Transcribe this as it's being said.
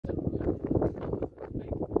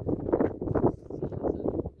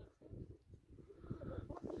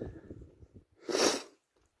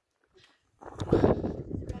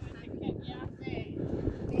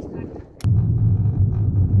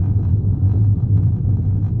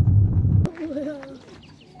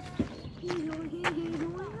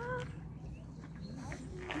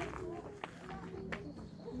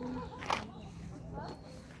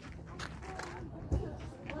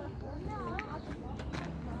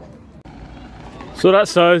So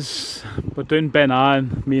that's us. We're doing Ben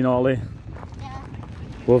Ann, me and Ollie. Yeah.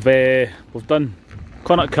 We've done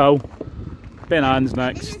Conic Kill. Ben Ann's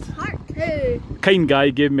next. This is part 2. Kind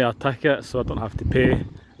guy gave me a ticket so I don't have to pay.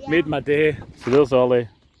 Yeah. Made my day. So there's Ollie.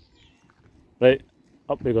 Right,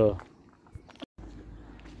 up we go.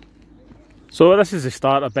 So this is the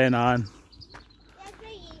start of Ben Ann.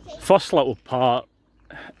 First little part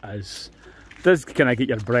does kind of get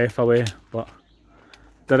your breath away, but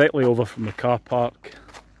directly over from the car park.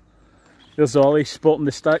 There's Ollie sporting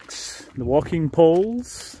the sticks, the walking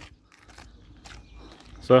poles.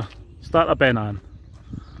 So, start of Ben Ann.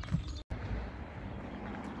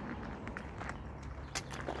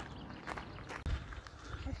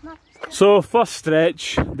 So, first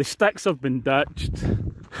stretch, the sticks have been ditched.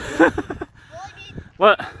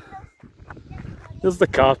 What? There's the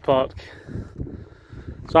car park.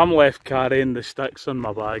 So I'm left carrying the sticks on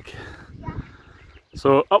my bag.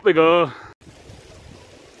 So up we go.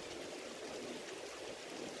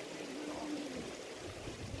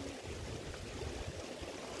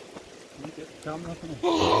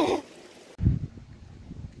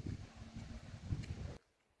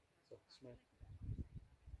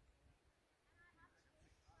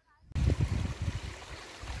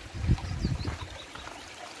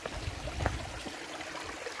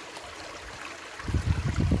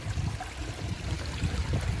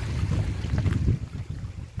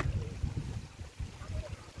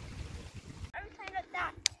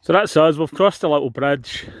 So that's us, we've crossed a little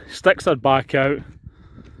bridge. Sticks are back out.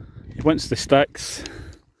 He wants the sticks.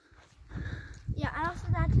 Yeah, I also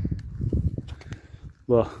did.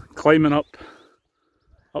 We're climbing up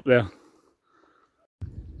there.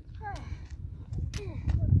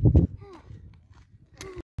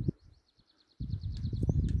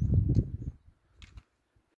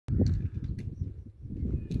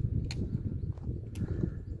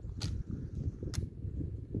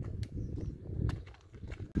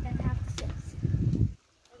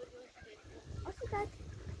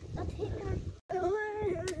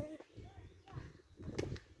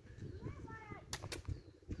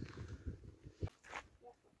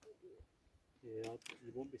 Yeah,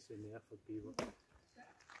 you won't be seeing the effort beaver.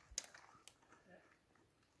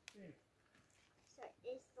 So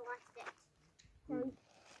it's the last bit.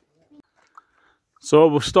 So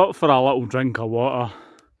we'll stop for a little drink of water.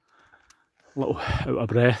 A little out of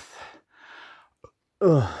breath.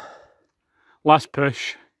 Ugh. Last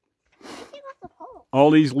push.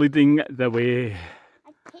 Ollie's leading the way.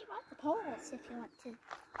 I take out the poles if you want to.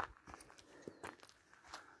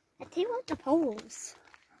 I take out the poles.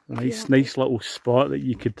 Nice little spot that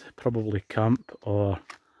you could probably camp, or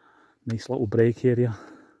nice little break area.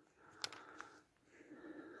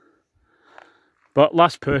 But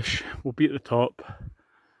last push, we'll be at the top.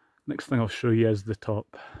 Next thing I'll show you is the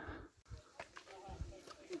top.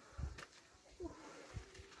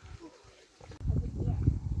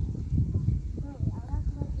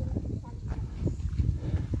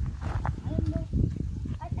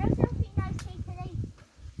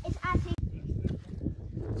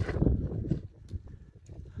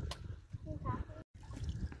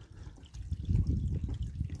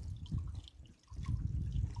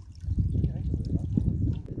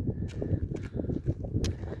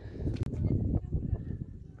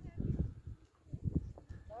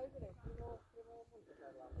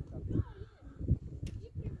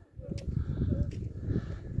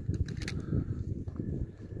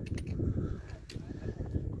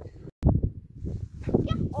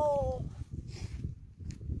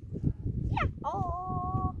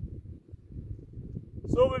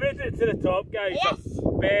 So we made it to the top, guys. Yes. That's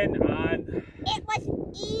Ben Ann. It was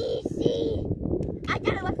easy. I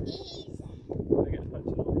got it with ease. I get a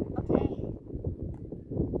picture of it. Okay.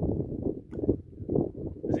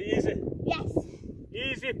 Is it easy? Yes.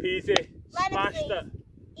 Easy peasy. Lemon Smashed squeeze. it.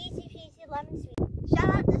 Easy peasy lemon squeeze. Shout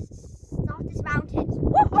out the Scottish Mountains.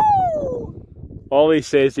 Woohoo! Ollie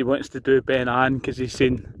says he wants to do Ben Ann because he's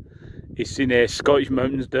seen Scottish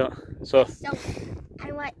mountains do it. So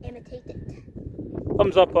I want to imitate it.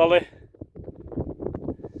 thumbs up, Ollie.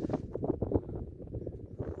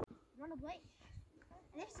 Run away.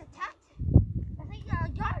 And it's attacked. I think you're a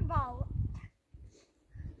yarn ball.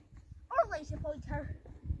 Or laser pointer.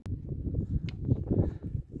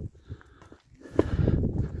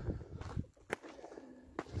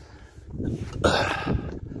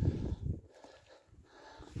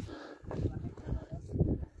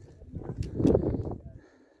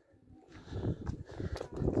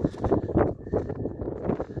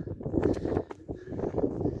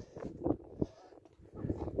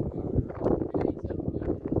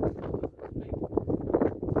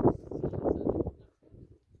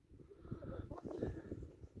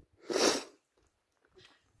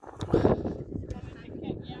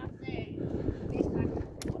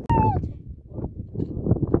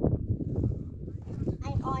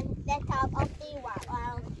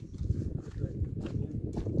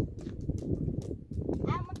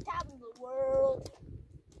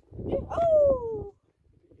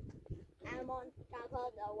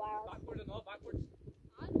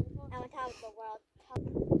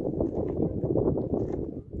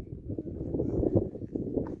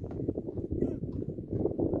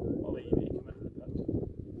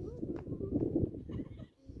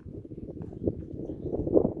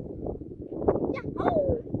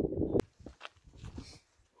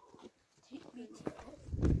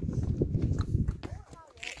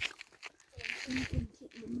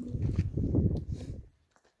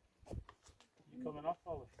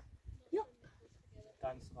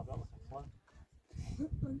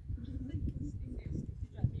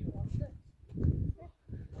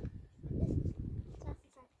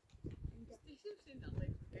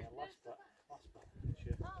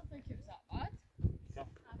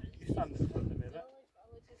 stand in front of me, right?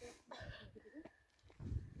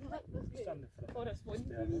 Stand in front. Oh, that's one.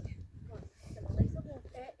 Yeah.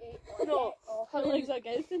 No, her legs are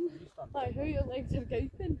gaping. Like, how your legs are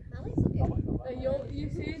gaping? My legs are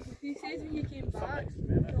good. You said when you came back.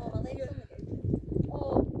 No, my legs are good.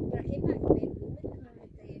 Oh, when I came back from bed,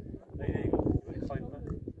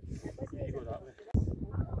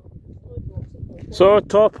 So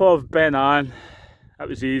top of Ben Ann, that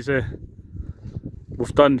was easy.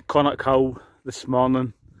 We've done Conic Hill this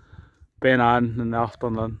morning, Ben Ann in the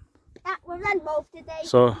afternoon. We've done both today.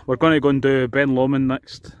 So we're going to go and do Ben Lomond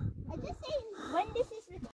next. I just saying when this is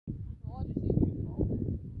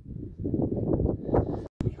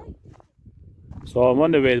So I'm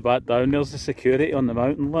on the way back down, there's the security on the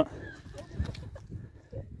mountain, look.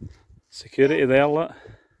 Security there, look.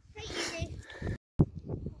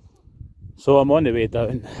 So I'm on the way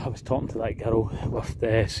down. I was talking to that girl with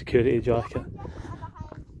the security jacket.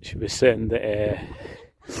 She was saying that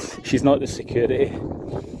she's not the security.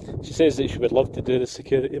 She says that she would love to do the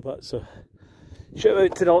security bit, so shout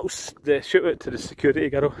out to the security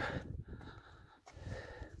girl.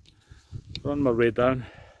 We're on my way down.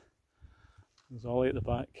 There's Olly at the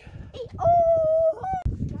back.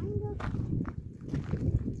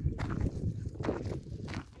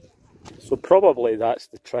 So probably that's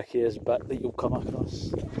the trickiest bit that you'll come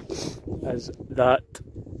across, is that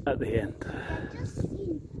at the end.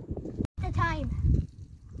 The time.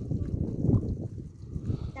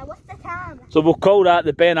 Now what's the time? So we'll call that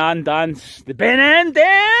the Ben Ann dance. The Ben Ann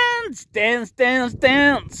dance! Dance, dance,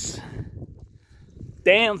 dance!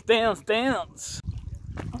 Dance, dance, dance!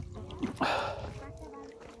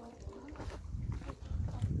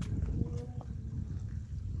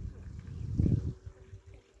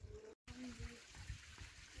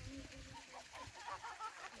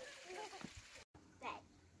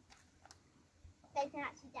 They can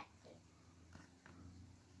actually get to.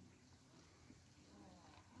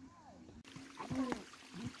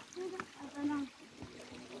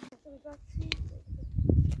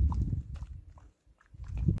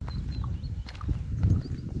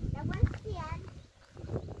 That one's the end.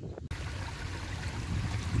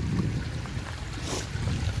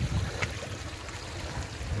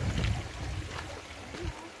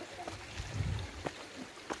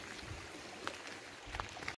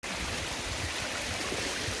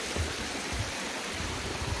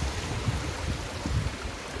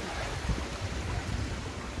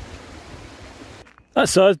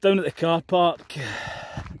 That's us down at the car park.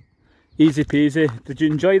 Easy peasy. Did you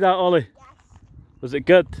enjoy that, Ollie? Yes. Was it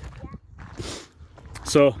good? Yeah.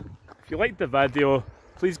 So, if you liked the video,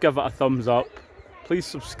 please give it a thumbs up. Please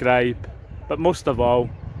subscribe. But most of all,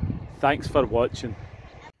 thanks for watching.